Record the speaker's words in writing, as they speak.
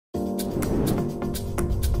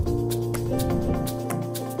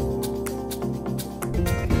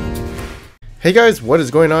Hey guys, what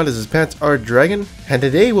is going on? This is Dragon, and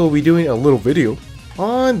today we'll be doing a little video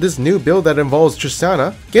on this new build that involves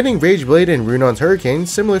Tristana getting Rageblade and Runaan's Hurricane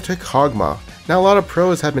similar to kog'maw. Now a lot of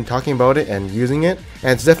pros have been talking about it and using it,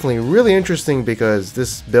 and it's definitely really interesting because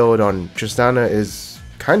this build on Tristana is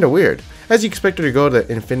kinda weird. As you expect her to go the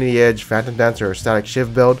Infinity Edge, Phantom Dancer, or Static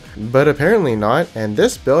Shiv build, but apparently not, and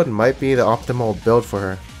this build might be the optimal build for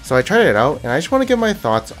her. So I tried it out, and I just want to give my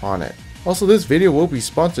thoughts on it. Also, this video will be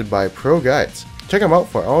sponsored by Pro Guides. Check them out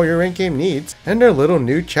for all your rank game needs, and their little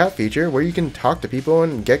new chat feature where you can talk to people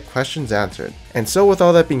and get questions answered. And so with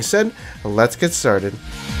all that being said, let's get started.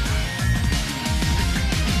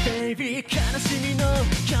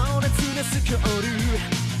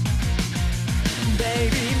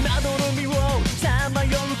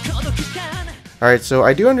 Alright, so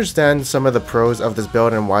I do understand some of the pros of this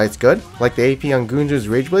build and why it's good. Like the AP on GUINSOO'S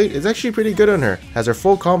Rageblade is actually pretty good on her, as her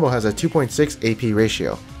full combo has a 2.6 AP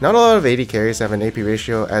ratio. Not a lot of AD carries have an AP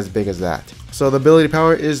ratio as big as that. So the ability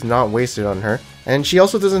power is not wasted on her. And she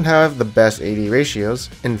also doesn't have the best AD ratios.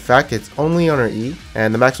 In fact, it's only on her E,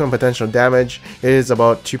 and the maximum potential damage is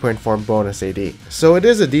about 2.4 bonus AD. So it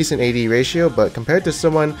is a decent AD ratio, but compared to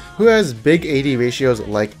someone who has big AD ratios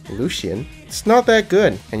like Lucian, it's not that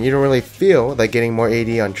good, and you don't really feel that getting more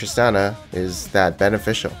AD on Tristana is that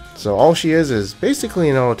beneficial. So all she is basically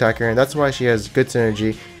an auto attacker, and that's why she has good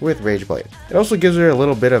synergy with Rageblade. It also gives her a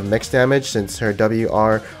little bit of mixed damage since her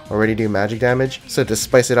WR already do magic damage, so to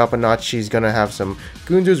spice it up a notch, she's gonna have some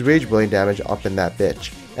GUINSOO'S Rageblade damage up in that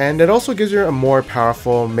bitch. And it also gives her a more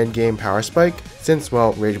powerful mid-game power spike, since,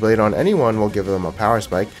 well, Rageblade on anyone will give them a power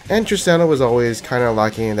spike, and Tristana was always kinda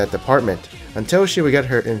lacking in that department, until she would get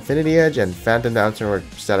her Infinity Edge and Phantom Dancer or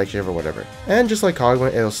Static Shiv or whatever. And just like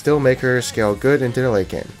kog'maw, it'll still make her scale good into the late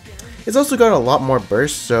game. It's also got a lot more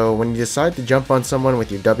burst, so when you decide to jump on someone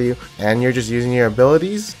with your W and you're just using your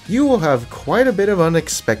abilities, you will have quite a bit of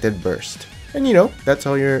unexpected burst. And you know, that's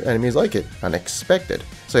how your enemies like it, unexpected.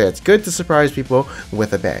 So yeah, it's good to surprise people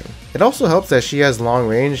with a bang. It also helps that she has long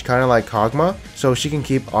range, kinda like kog'maw, so she can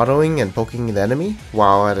keep autoing and poking the enemy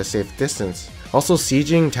while at a safe distance. Also,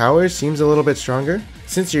 sieging towers seems a little bit stronger,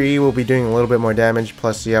 since your E will be doing a little bit more damage,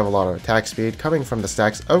 plus you have a lot of attack speed coming from the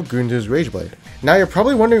stacks of GUINSOO'S Rageblade. Now you're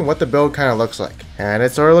probably wondering what the build kinda looks like, and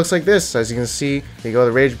it sorta looks like this. As you can see, you go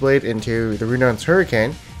the Rageblade into the Runaan's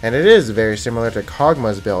Hurricane, and it is very similar to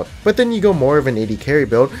kog'maw's build, but then you go more of an AD carry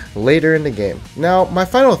build later in the game. Now, my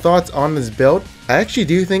final thoughts on this build, I actually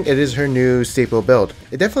do think it is her new staple build.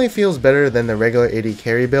 It definitely feels better than the regular AD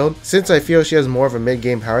carry build, since I feel she has more of a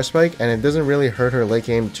mid-game power spike and it doesn't really hurt her late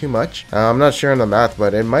game too much. I'm not sure on the math,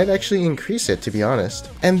 but it might actually increase it, to be honest.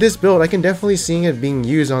 And this build, I can definitely see it being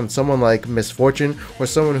used on someone like Miss Fortune or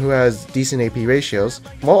someone who has decent AP ratios,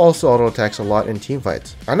 while also auto attacks a lot in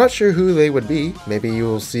teamfights. I'm not sure who they would be. Maybe you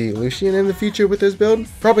will see Lucian in the future with this build?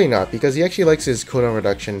 Probably not, because he actually likes his cooldown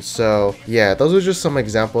reduction, so yeah, those are just some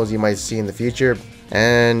examples you might see in the future.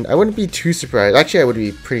 And I wouldn't be too surprised, actually I would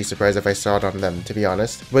be pretty surprised if I saw it on them, to be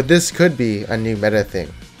honest. But this could be a new meta thing,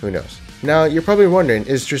 who knows. Now you're probably wondering,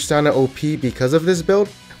 is Tristana OP because of this build?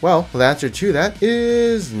 Well, the answer to that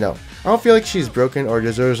is no. I don't feel like she's broken or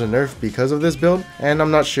deserves a nerf because of this build, and I'm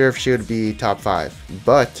not sure if she would be top 5.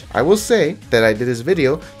 But I will say that I did this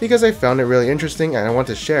video because I found it really interesting and I want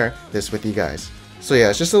to share this with you guys. So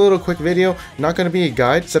yeah, it's just a little quick video, not going to be a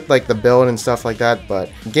guide, except like the build and stuff like that, but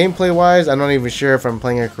gameplay wise, I'm not even sure if I'm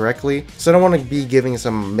playing her correctly, so I don't want to be giving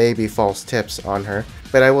some maybe false tips on her.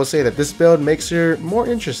 But I will say that this build makes her more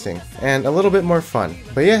interesting and a little bit more fun.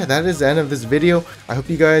 But yeah, that is the end of this video. I hope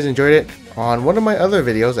you guys enjoyed it. On one of my other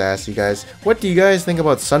videos, I asked you guys, what do you guys think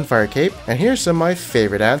about Sunfire Cape? And here's some of my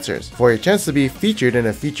favorite answers. For a chance to be featured in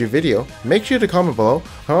a future video, make sure to comment below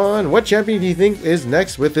on what champion do you think is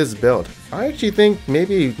next with this build. I actually think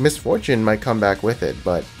maybe Miss Fortune might come back with it,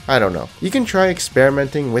 but I don't know. You can try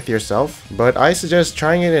experimenting with yourself, but I suggest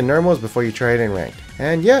trying it in normals before you try it in ranked.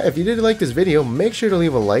 And yeah, if you did like this video, make sure to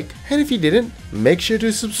leave a like, and if you didn't, make sure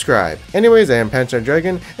to subscribe. Anyways, I am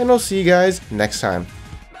Dragon, and I'll see you guys next time.